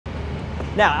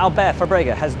Now, Albert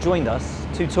Fabrega has joined us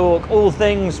to talk all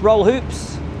things roll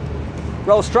hoops,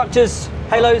 roll structures,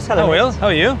 halos. Hello, Will. How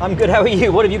are you? I'm good. How are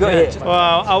you? What have you got here?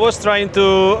 Well, I was trying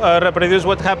to reproduce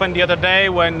what happened the other day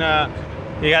when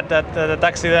you had that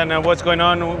accident and what's going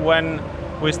on when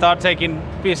we start taking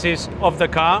pieces of the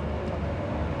car,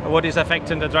 what is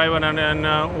affecting the driver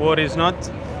and what is not,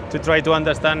 to try to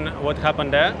understand what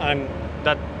happened there, and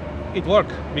that it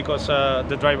worked because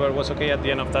the driver was okay at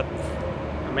the end of that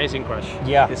amazing crash.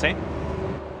 Yeah. You see?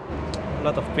 A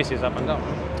lot of pieces up and down.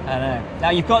 I know. Now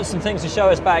you've got some things to show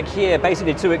us back here,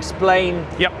 basically to explain.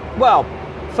 Yep. Well,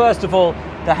 first of all,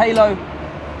 the halo,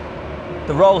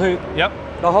 the roll hoop. Yep.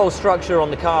 The whole structure on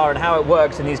the car and how it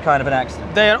works in these kind of an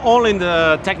accident. They are all in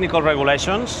the technical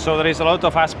regulations, so there is a lot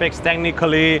of aspects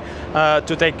technically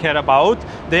to take care about.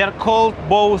 They are called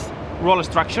both roll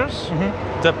structures.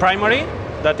 Mm-hmm. The primary,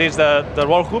 that is the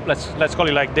roll hoop, let's call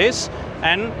it like this,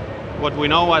 and what we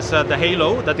know as the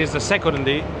halo, that is the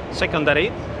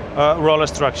secondary roller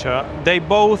structure. They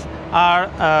both are,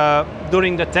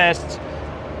 during the tests,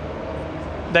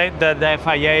 the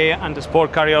FIA and the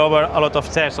sport carry over a lot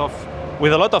of tests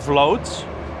with a lot of loads,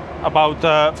 about,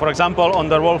 for example, on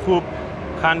the roll hoop,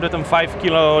 105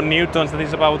 kilonewtons, that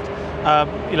is about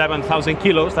 11,000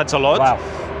 kilos, that's a lot. Wow.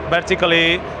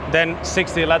 Vertically, then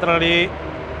 60 laterally,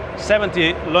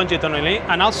 70 longitudinally,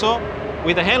 and also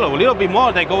with the halo, a little bit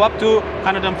more, they go up to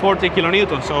 140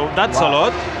 kilonewtons, so that's a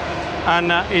lot.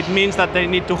 And it means that they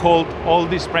need to hold all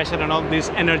this pressure and all this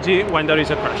energy when there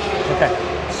is a crash. Okay.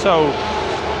 So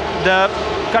the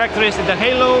characteristic, the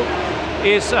halo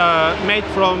is made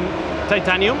from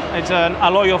titanium. It's an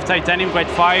alloy of titanium, grade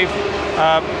 5.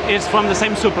 It's from the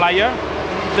same supplier.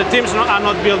 The teams are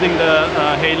not building the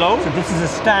halo. So this is a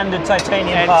standard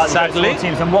titanium part. Exactly.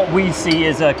 Teams, and what we see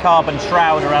is a carbon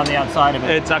shroud around the outside of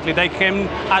it. Exactly. They can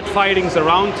add firings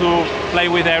around to play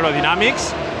with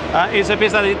aerodynamics. It's a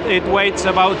piece that it weighs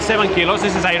about 7 kilos.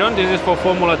 This is iron. This is for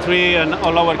Formula 3 and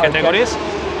all lower categories.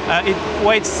 It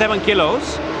weighs 7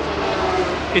 kilos.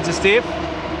 It's stiff,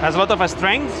 has a lot of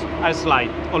strength, as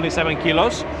light, only 7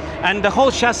 kilos. And the whole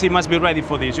chassis must be ready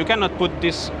for this. You cannot put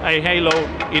this halo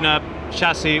in a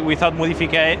chassis without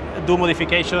do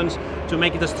modifications to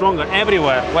make it stronger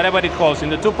everywhere, wherever it goes, in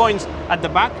the 2 points at the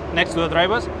back next to the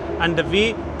drivers, and the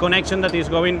V connection that is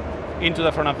going into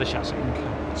the front of the chassis.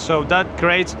 Okay. So that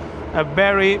creates a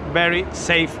very, very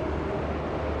safe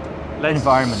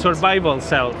environment, survival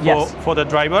cell for the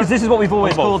driver. Because this is what we've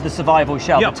always called the survival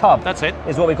shell. Yep, the tub, that's it,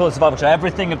 is what we call the survival shell.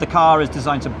 Everything of the car is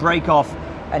designed to break off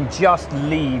and just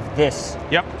leave this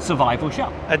survival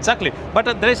shell. Exactly.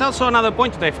 But there is also another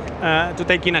point to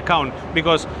take in account,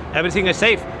 because everything is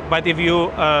safe, but if you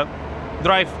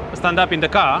stand up in the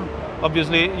car,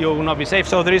 obviously you will not be safe.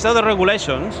 So there is other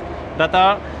regulations that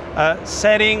are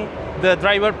setting the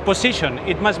driver position.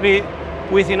 It must be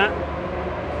within a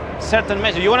certain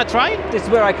measure. You want to try? This is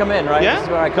where I come in, right? Yeah? This is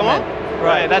where I come in.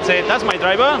 Right, that's it. That's my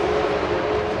driver.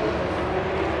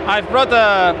 I've brought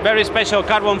a very special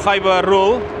carbon fiber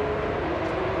rule.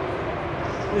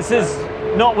 This is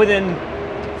not within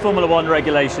Formula 1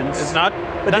 regulations. It's not.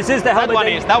 But this is the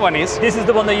helmet. That one is. This is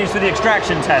the one they use for the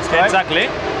extraction test, right? Exactly.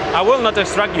 I will not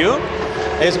extract you.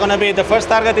 It's going to be, the first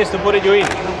target is to put you in.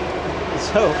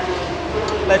 So,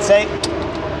 let's say,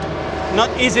 not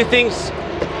easy things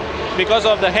because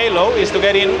of the halo is to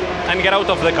get in and get out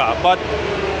of the car. But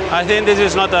I think this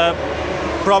is not a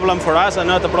problem for us and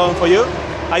not a problem for you.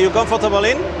 Are you comfortable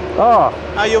in? Oh.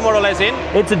 Are you more or less in?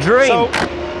 It's a dream. So,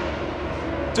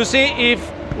 to see if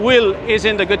Will is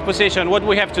in the good position, what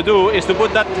we have to do is to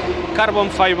put that carbon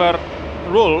fiber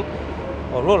rule,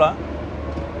 or ruler,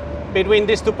 between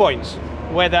these 2 points,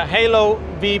 where the halo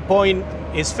V point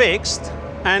is fixed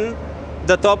and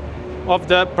the top of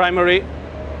the primary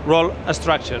roll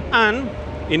structure. And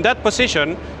in that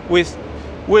position, with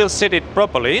Will seated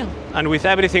properly, and with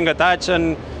everything attached,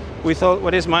 and with all,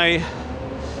 what is my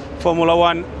Formula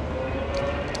 1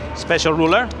 special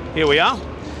ruler, here we are.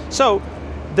 So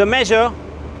the measure,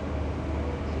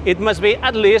 it must be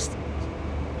at least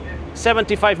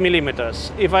 75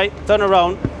 millimeters. If I turn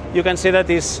around, you can see that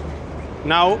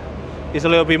now is a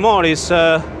little bit more, it's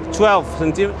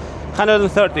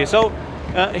 130. So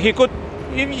you could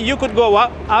go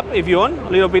up if you want, a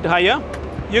little bit higher.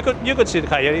 You could sit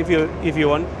higher if you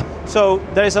want. So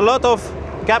there is a lot of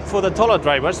gap for the taller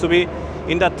drivers to be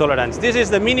in that tolerance. This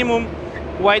is the minimum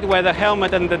weight where the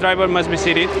helmet and the driver must be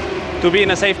seated to be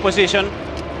in a safe position,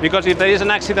 because if there is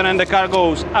an accident and the car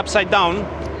goes upside down,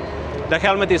 the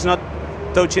helmet is not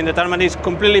touching the tarmac, is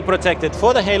completely protected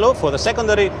for the halo, for the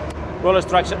secondary roller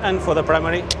structure, and for the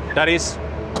primary, that is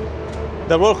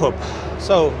the roll hoop.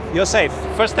 So you're safe.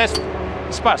 First test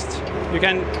it's passed. You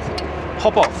can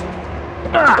hop off.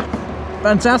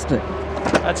 Fantastic.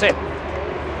 That's it.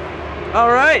 All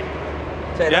right.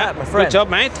 Take that, my friend. Good job,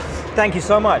 mate. Thank you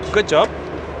so much. Good job.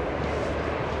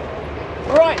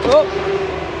 Right. Oh.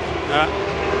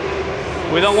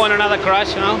 We don't want another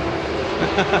crash now.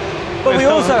 But we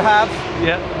also have.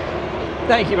 Yeah.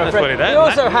 Thank you, my Let's friend. put it there. We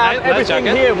also have Nice everything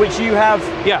jacket. here which you have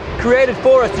created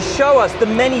for us to show us the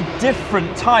many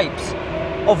different types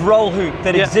of roll hoop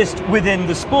that exist within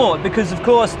the sport. Because of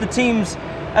course the teams,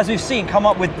 as we've seen, come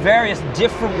up with various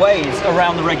different ways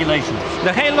around the regulations.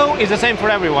 The halo is the same for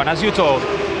everyone, as you told,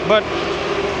 but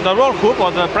the roll hoop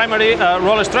or the primary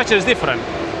roller structure is different.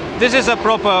 This is a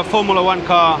proper Formula 1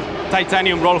 car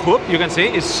titanium roll hoop. You can see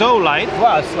it's so light.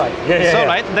 Wow, it's light.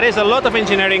 Light. There is a lot of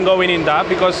engineering going in that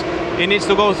because it needs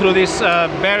to go through this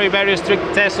very, very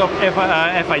strict test of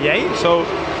FIA. So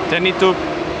they need to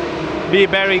be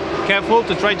very careful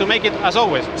to try to make it, as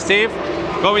always, stiff,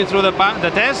 going through the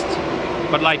test,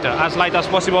 but lighter, as light as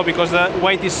possible, because the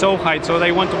weight is so high. So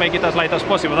they want to make it as light as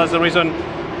possible. That's the reason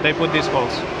they put these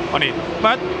holes on it.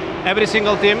 But every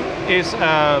single team is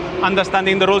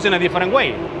understanding the rules in a different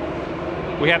way.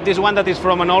 We have this one that is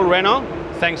from an old Renault.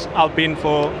 Thanks Alpine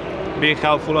for being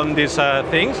helpful on these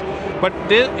things. But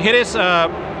here is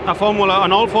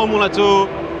an old Formula 2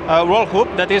 roll hoop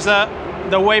that is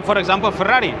the way, for example,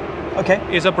 Ferrari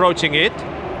is approaching it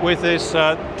with this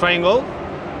triangle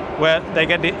where they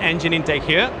get the engine intake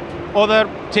here. Other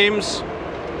teams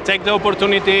take the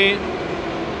opportunity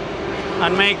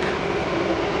and make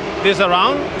this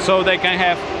around so they can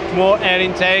have more air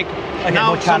intake.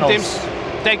 Now some teams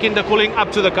taking the cooling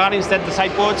up to the car instead the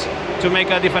side ports to make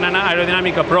a different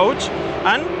aerodynamic approach.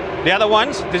 And the other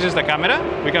ones, this is the camera.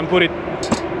 We can put it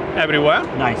everywhere.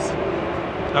 Nice.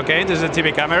 Okay, this is a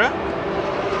TV camera.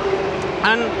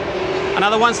 And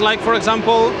another ones, like for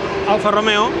example, Alfa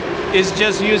Romeo is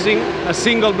just using a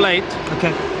single blade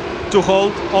to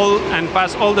hold all and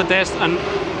pass all the tests and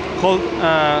hold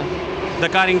the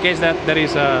car in case that there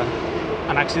is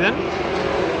an accident.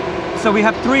 So we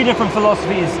have three different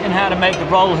philosophies in how to make the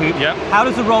roll hoop. Yeah. How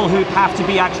does the roll hoop have to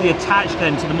be actually attached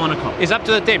then to the monocoque? It's up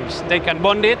to the teams. They can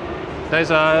bond it.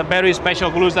 There's a very special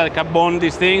glues that can bond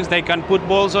these things. They can put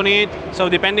balls on it. So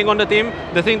depending on the team,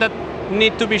 the thing that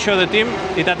need to be sure the team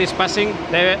is that is passing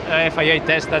the FIA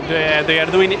test that they are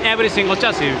doing in every single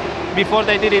chassis. Before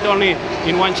they did it only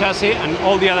in one chassis and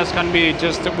all the others can be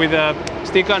just with a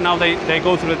sticker. Now they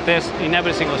go through the test in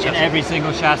every single chassis. In every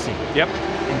single chassis. Yep.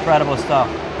 Incredible stuff.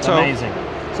 Amazing.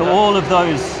 So all of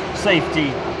those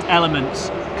safety elements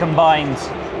combined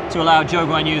to allow Zhou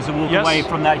Guanyu to walk away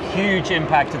from that huge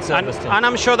impacted surface. And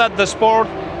I'm sure that the sport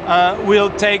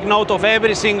will take note of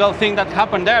every single thing that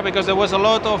happened there, because there was a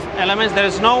lot of elements. There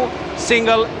is no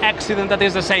single accident that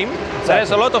is the same. Exactly. There is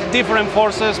a lot of different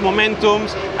forces,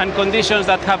 momentums, and conditions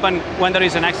that happen when there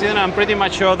is an accident. I'm pretty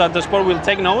much sure that the sport will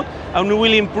take note and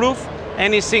will improve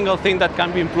any single thing that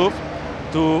can be improved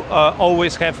to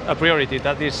always have a priority,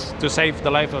 that is to save the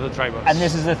life of the drivers. And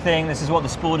this is the thing, this is what the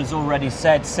sport has already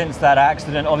said since that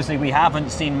accident. Obviously we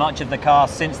haven't seen much of the car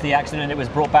since the accident. It was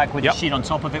brought back with the sheet on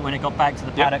top of it when it got back to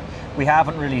the paddock. We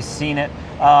haven't really seen it.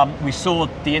 We saw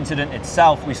the incident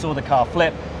itself, we saw the car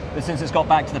flip, but since it's got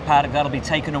back to the paddock, that'll be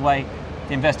taken away.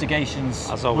 The investigations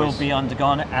will be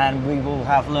undergone, and we will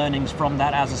have learnings from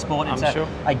that as a sport. I'm sure.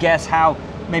 I guess how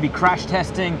maybe crash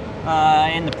testing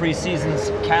in the pre-seasons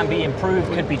can be improved,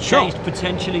 could be changed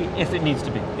potentially if it needs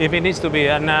to be. If it needs to be,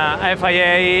 and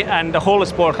FIA and the whole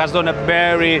sport has done a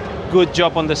very good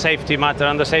job on the safety matter,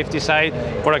 on the safety side.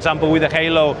 For example, with the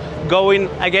halo, going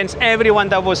against everyone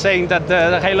that was saying that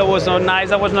the halo was not nice,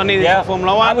 that was not needed for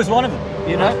Formula 1. I was one of them,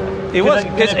 you know. It was,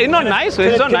 it's not nice,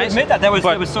 it's not nice. Admit that, there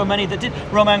was so many that did.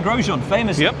 Romain Grosjean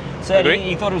famously said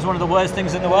he thought it was one of the worst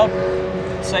things in the world.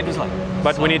 It saved his life.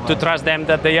 But we need to trust them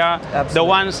that they are the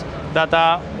ones that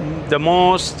are the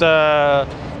most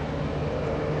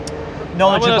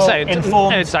knowledgeable,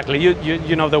 informed. Exactly,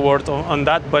 you know the word on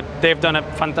that, but they've done a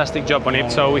fantastic job on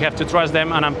it, so we have to trust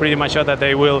them, and I'm pretty much sure that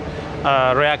they will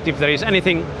react if there is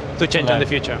anything to change in the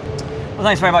future. Well,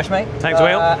 thanks very much, mate. Thanks,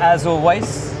 Will. As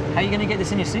always. How are you going to get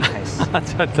this in your suitcase?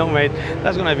 No, mate.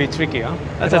 That's going to be tricky, huh?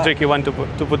 That's a tricky one to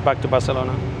put back to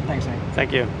Barcelona. Thanks, mate.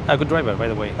 Thank you. A good driver, by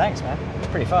the way. Thanks, man. It's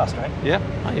pretty fast, right? Yeah.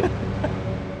 Are you?